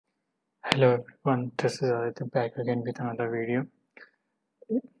Hello everyone, this is Aditya back again with another video.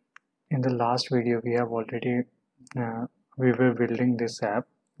 In the last video, we have already we were building this app,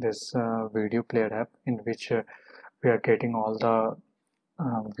 this video player app, in which we are getting all the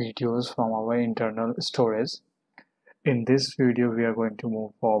videos from our internal storage. In this video, we are going to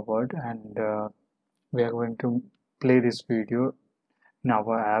move forward and we are going to play this video in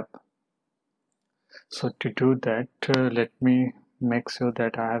our app. So to do that, let me make sure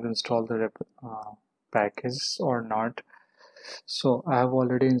that I have installed the package or not. So I have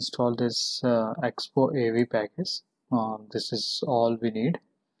already installed this Expo AV package. This is all we need.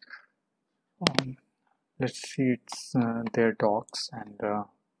 Let's see it's their docs and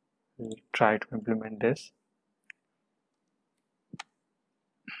we'll try to implement this.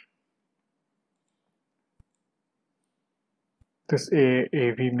 This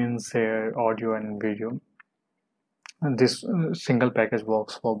AV means audio and video. And this single package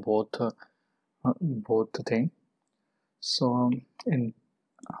works for both the thing. So in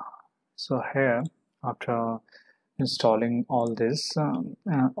here, after installing all this,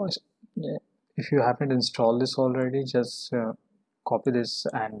 if you haven't installed this already, just copy this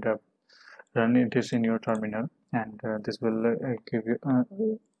and run it in your terminal, and this will give you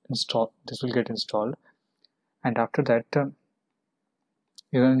install. This will get installed, and after that,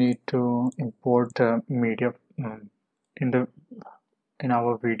 you're gonna need to import media in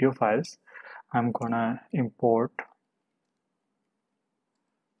our video files. I'm gonna import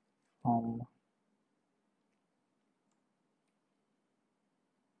from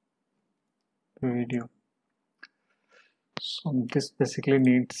video. So this basically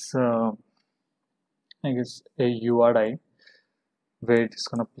needs I guess a URI where it's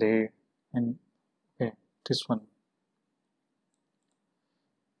gonna play, and okay, this one.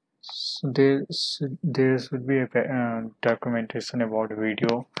 So there should be a documentation about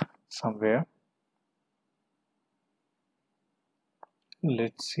video somewhere.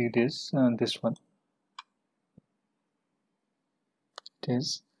 Let's see this this one. It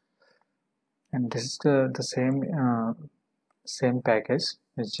is, and this is the same package.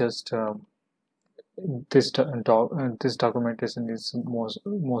 It's just this documentation is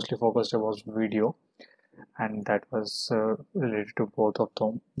mostly focused about video, and that was related to both of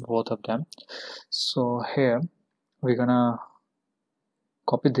them. So here we're gonna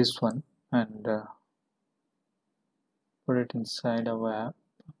copy this one and put it inside our app.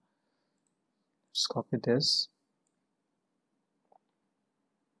 Let's copy this.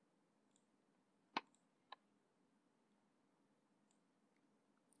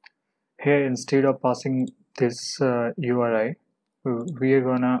 Here, instead of passing this URI, we are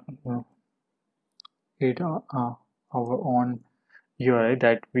gonna hit our own URI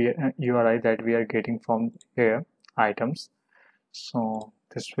that we are getting from here items. So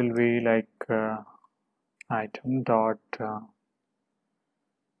this will be like item dot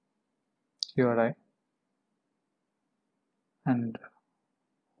URI, and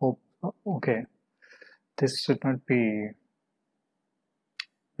hope okay, this should not be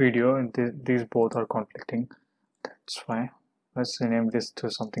video, and these both are conflicting. That's why let's rename this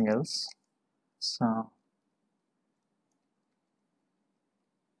to something else. So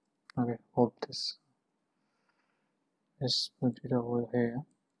okay, hope this is put it over here,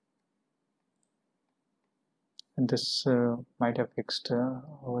 and this might have fixed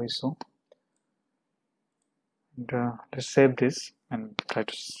our ISO. And let's save this and try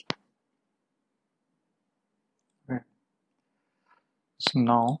to. Okay. So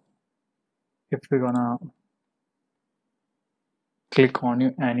now, if we're gonna click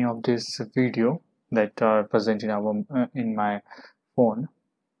on any of this video that are present in our in my phone,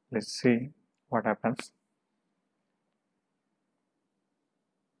 let's see what happens.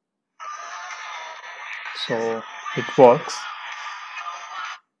 So it works.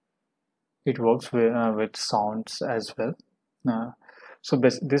 It works with sounds as well. So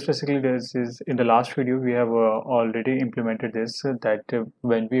this basically is in the last video we have already implemented this, that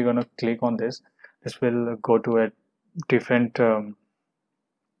when we're gonna click on this will go to a different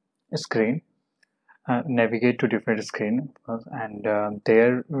screen, navigate to different screen, and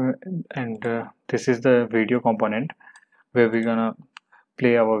this is the video component where we're gonna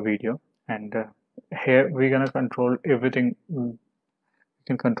play our video, and here we're gonna control everything. We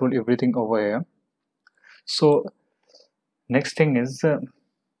can control everything over here. So next thing is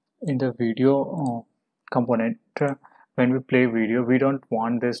in the video component, when we play video, we don't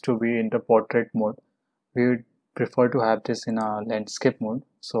want this to be in the portrait mode. We would prefer to have this in a landscape mode.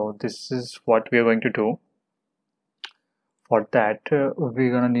 So this is what we are going to do. For that,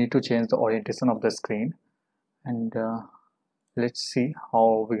 we're gonna need to change the orientation of the screen, and let's see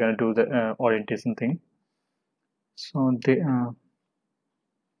how we're gonna do the orientation thing. So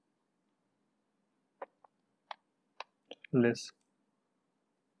let's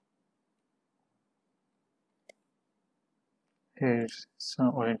here's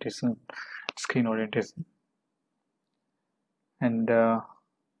some orientation, screen orientation, and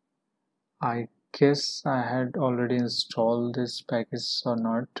I guess I had already installed this package or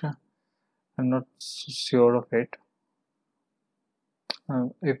not. I'm not so sure of it.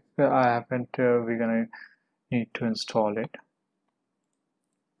 If I haven't, we're gonna need to install it.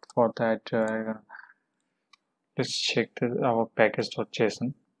 For that, let's check our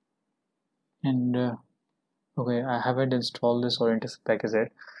package.json. And okay, I haven't installed this orientation package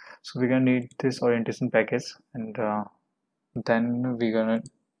yet. So we're gonna need this orientation package, and then we're gonna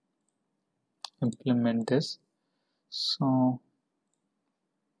implement this. So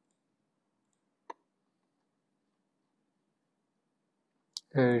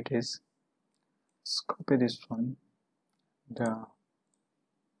here it is. Let's copy this one. Let's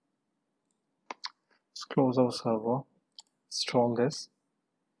close our server. Install this.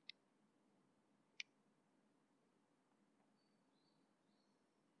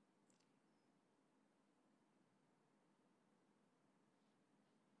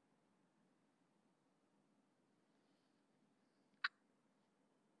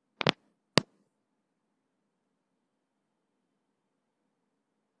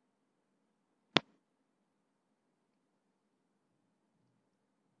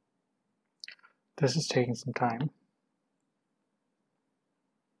 This is taking some time.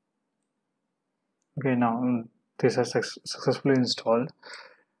 Okay, now this has successfully installed.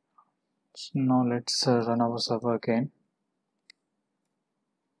 So now let's run our server again.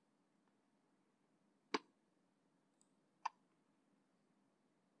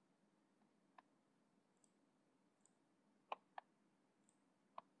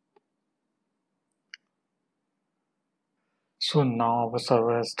 So now our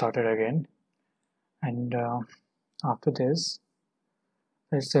server has started again, and after this,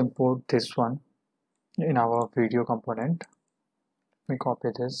 let's import this one in our video component. We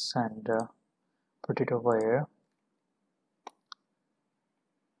copy this and put it over here,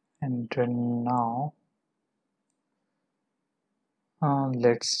 and now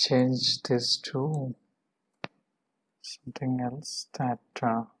let's change this to something else. That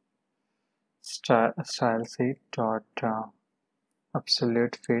style sheet dot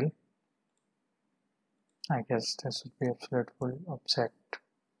absolute field. I guess this would be absolute full object.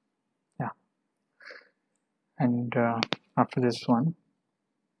 Yeah, and after this one,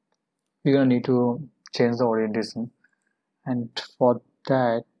 we're gonna need to change the orientation, and for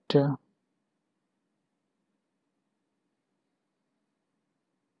that here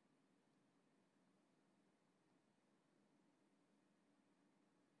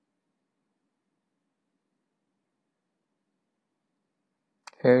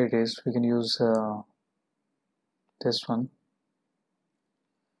it is. We can use this one.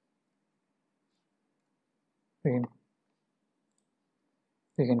 We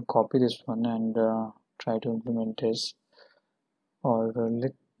can copy this one and try to implement this, or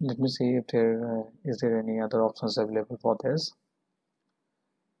let me see if there is there any other options available for this.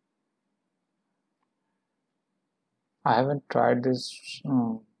 I haven't tried this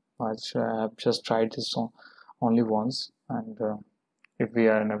much. I have just tried this only once, and if we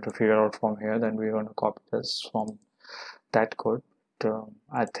are able to figure out from here, then we're going to copy this from that code.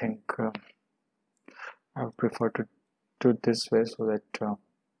 I think I would prefer to do it this way so that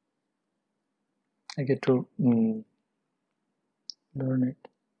I get to learn it.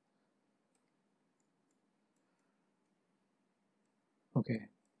 Okay,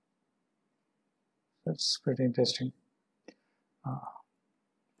 that's pretty interesting.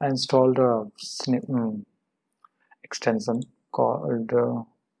 I installed a extension called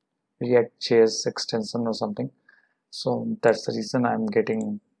React.js extension or something. So that's the reason I'm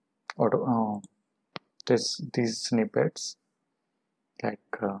getting these snippets, like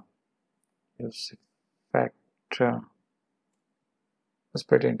use effect. It's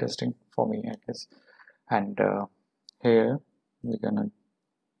pretty interesting for me, I guess. And here we're gonna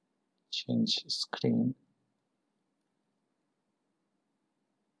change screen.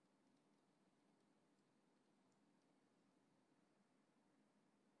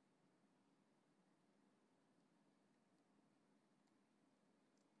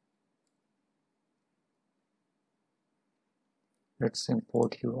 Let's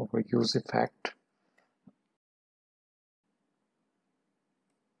import our use effect.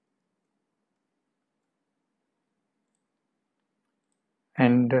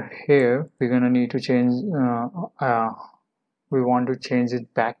 And here we're gonna need to change we want to change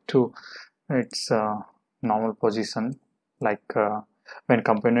it back to its normal position, like when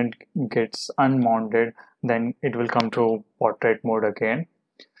component gets unmounted, then it will come to portrait mode again.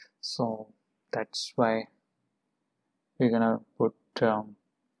 So that's why we're gonna put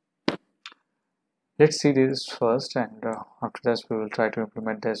let's see this first, and after this we will try to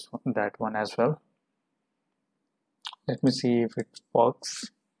implement that one as well. Let me see if it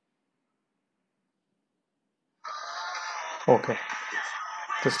works. Okay,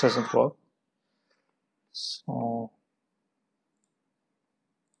 this doesn't work. So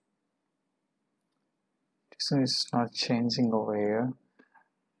this is not changing over here.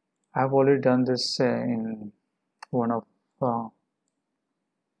 I've already done this in one of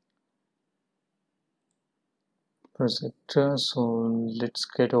project, so let's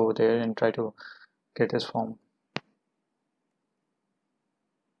get over there and try to get this form.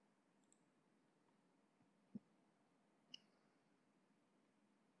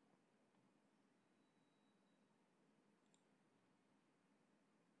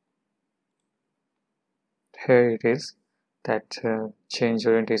 Here it is, that change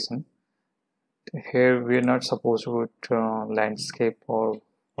orientation. Here we are not supposed to put landscape or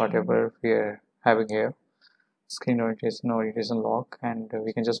whatever we are having here. Screen orientation lock, and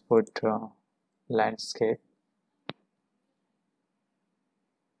we can just put landscape,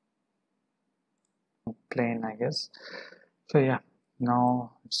 plane, I guess. So yeah,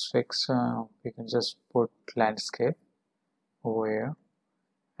 now it's fixed. We can just put landscape over here,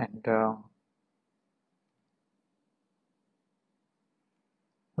 and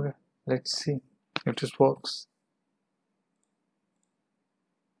okay, let's see if this works.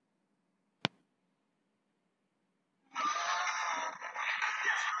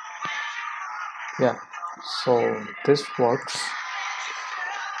 Yeah, so this works,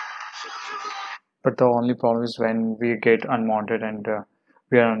 but the only problem is when we get unmounted and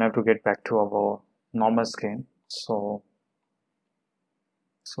we are unable to get back to our normal screen. So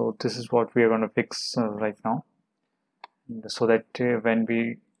this is what we are going to fix right now, and so that when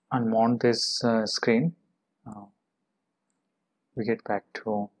we unmount this screen, we get back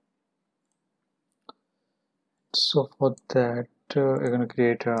to. So for that we're going to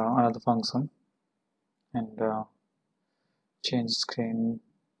create another function and change screen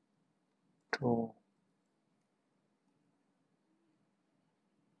to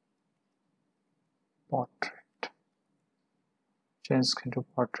portrait. Change screen to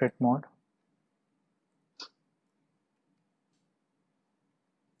portrait mode,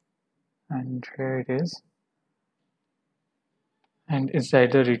 and here it is. And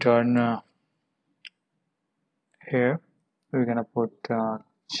inside the return here we're gonna put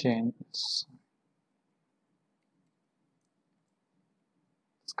change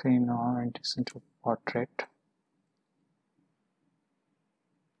screen orientation to portrait.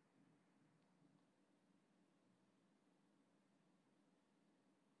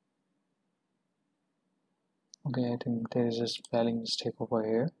 Okay, I think there is a spelling mistake over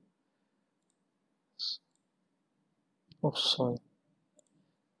here. Oh, sorry.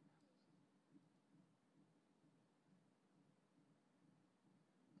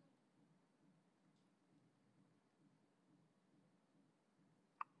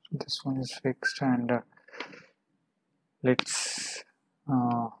 This one is fixed, and let's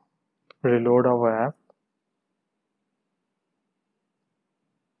reload our app.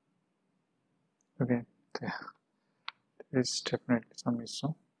 Okay, there is definitely some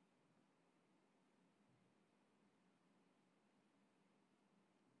issue.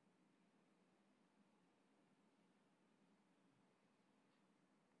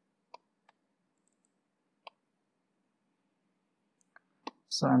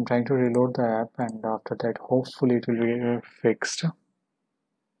 So I'm trying to reload the app, and after that hopefully it will be fixed.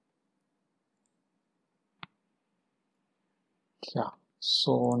 Yeah,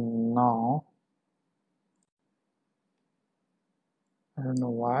 so now I don't know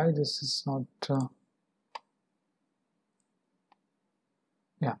why this is not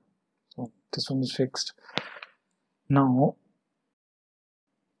yeah, so this one is fixed. Now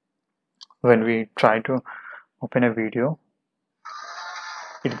when we try to open a video,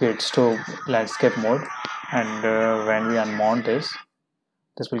 it gets to landscape mode, and when we unmount this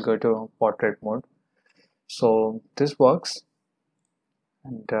will go to portrait mode. So this works,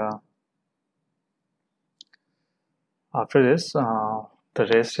 and after this the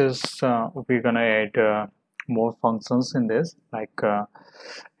rest is we're gonna add more functions in this, like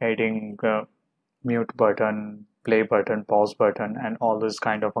adding mute button, play button, pause button, and all this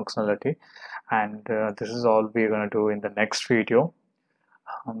kind of functionality. And this is all we're gonna do in the next video.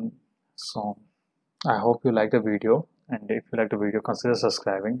 So I hope you like the video. and if you like the video, consider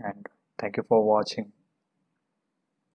subscribing, and thank you for watching.